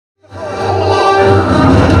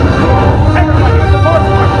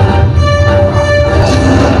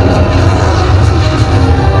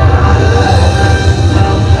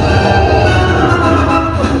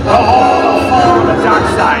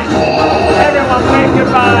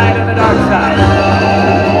goodbye to the dark side.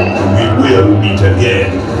 We will meet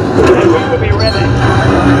again. And we will be ready.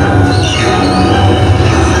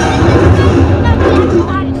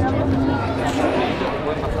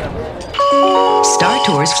 Star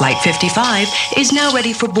Tours Flight 55 is now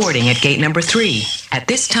ready for boarding at gate number 3. At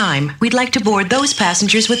this time, we'd like to board those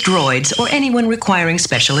passengers with droids or anyone requiring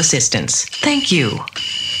special assistance. Thank you.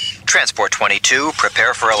 Transport 22,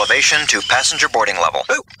 prepare for elevation to passenger boarding level.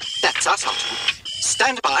 Oh, that's us, R2.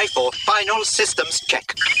 Stand by for final systems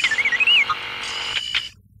check.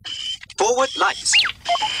 Forward lights.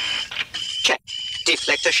 Check.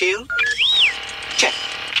 Deflector shield. Check.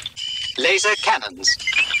 Laser cannons.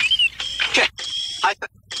 Check.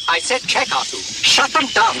 I said check, R2. Shut them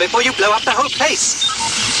down before you blow up the whole place.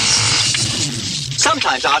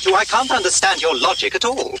 Sometimes, R2, I can't understand your logic at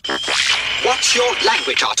all. What's your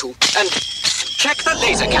language, R2? And check the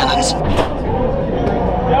laser cannons.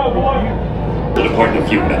 We'll depart in a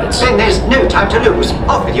few minutes. Then there's no time to lose.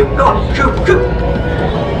 Off with you. Go on. Shoot, shoot.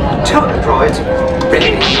 Tell the droids.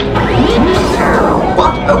 Ready.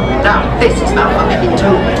 What? Oh, now this is malfunctioning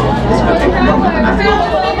too. This will take long.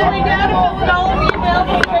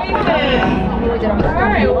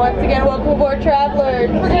 Alright, once again, welcome aboard, travelers.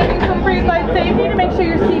 We're going to need some pre-flight safety to make sure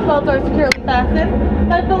your seatbelts are securely fastened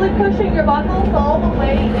by fully pushing your buckles all the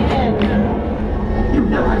way in. You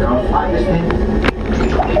know I don't fly this thing.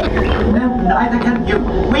 No, neither can you.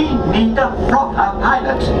 We need a proper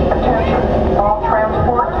pilot. Attention, all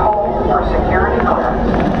transport hold for security clearance.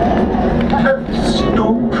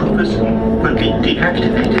 Stormtroopers will be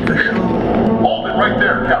deactivated for sure. Hold it right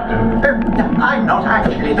there, Captain. Oh, I'm not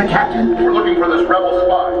actually the captain. We're looking for this rebel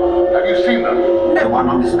spy. Have you seen them? No one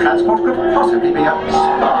on this transport could possibly be a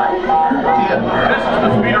spy. Dear. This is the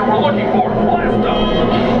speeder we're looking for. Blast them.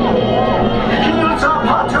 Shields are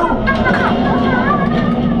part 2.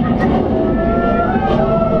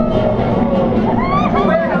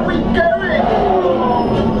 Where are we going?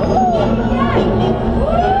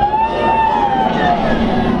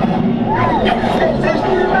 This is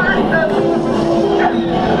madness.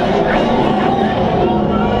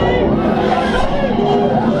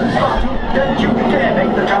 Don't you dare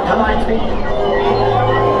make the jump to light speed.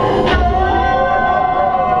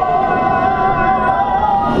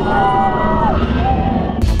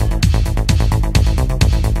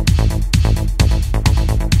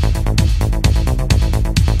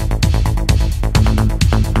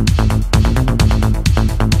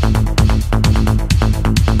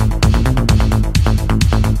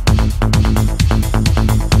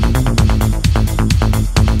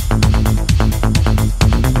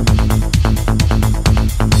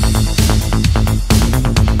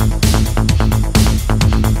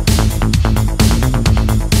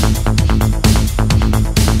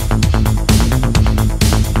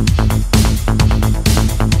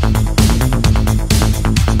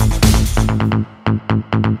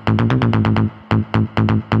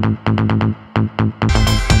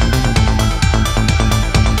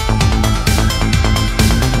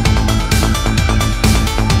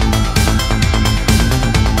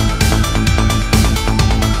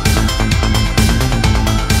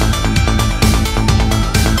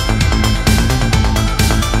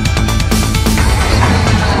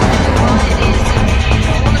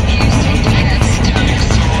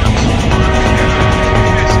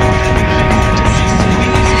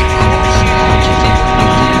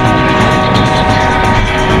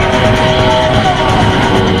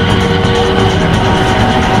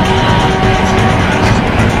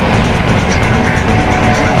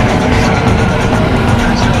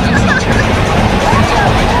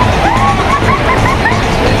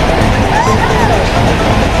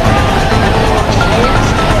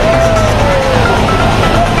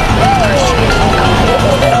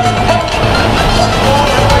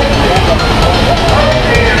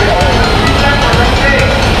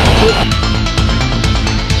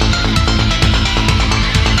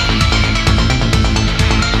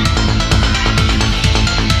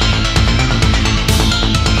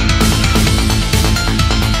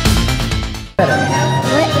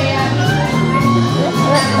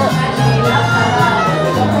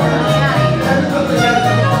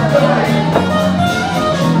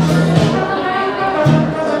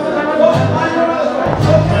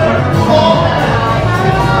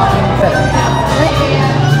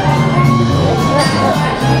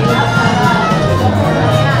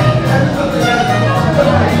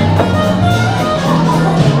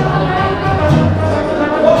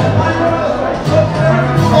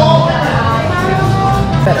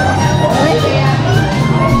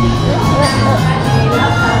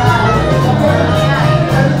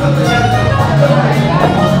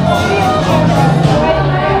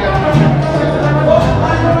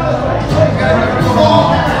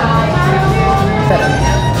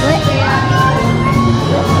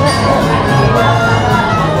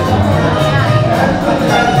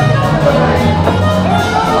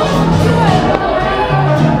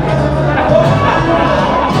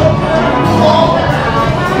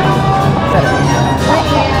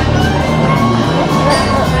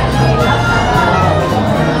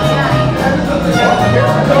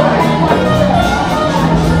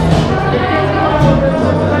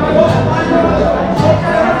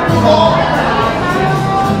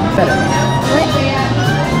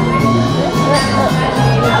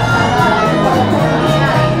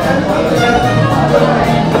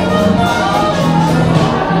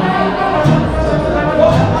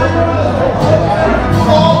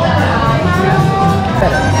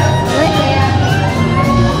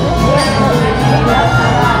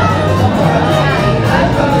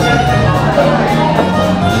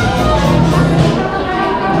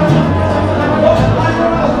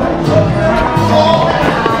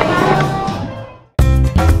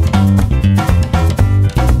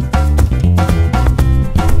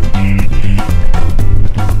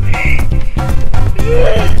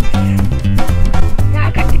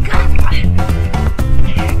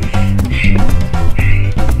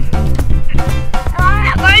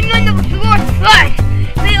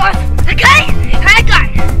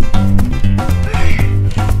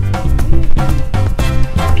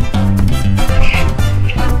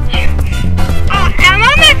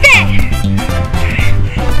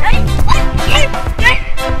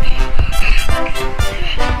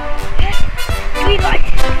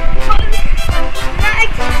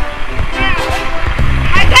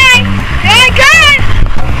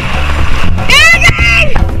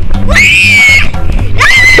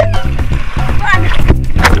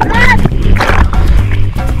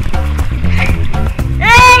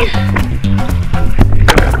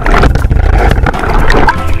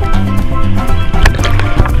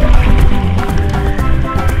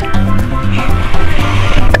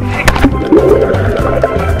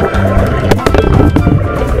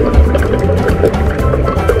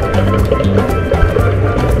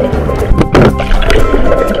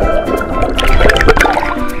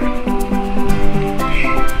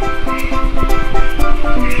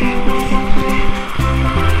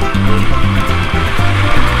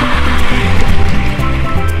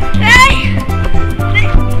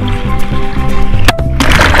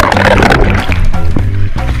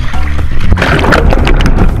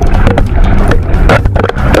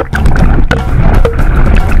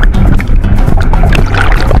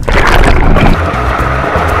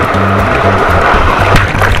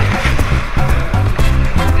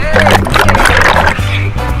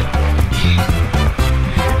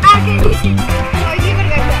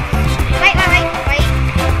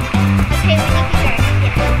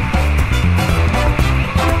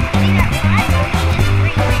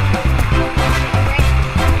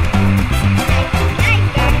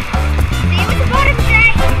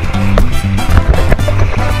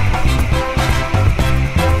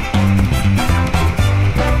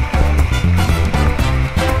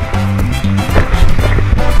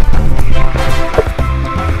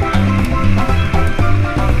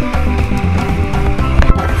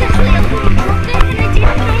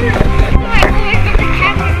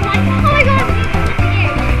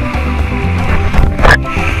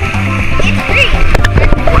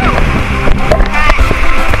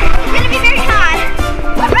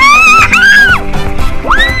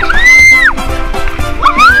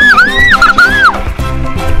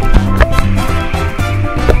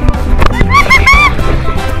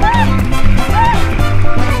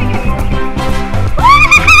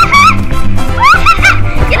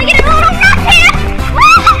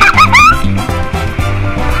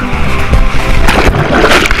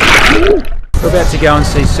 go and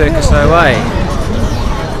see Circus Olay.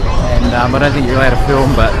 And I don't think you're allowed to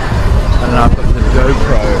film, but I don't know, I've got the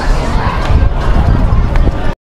GoPro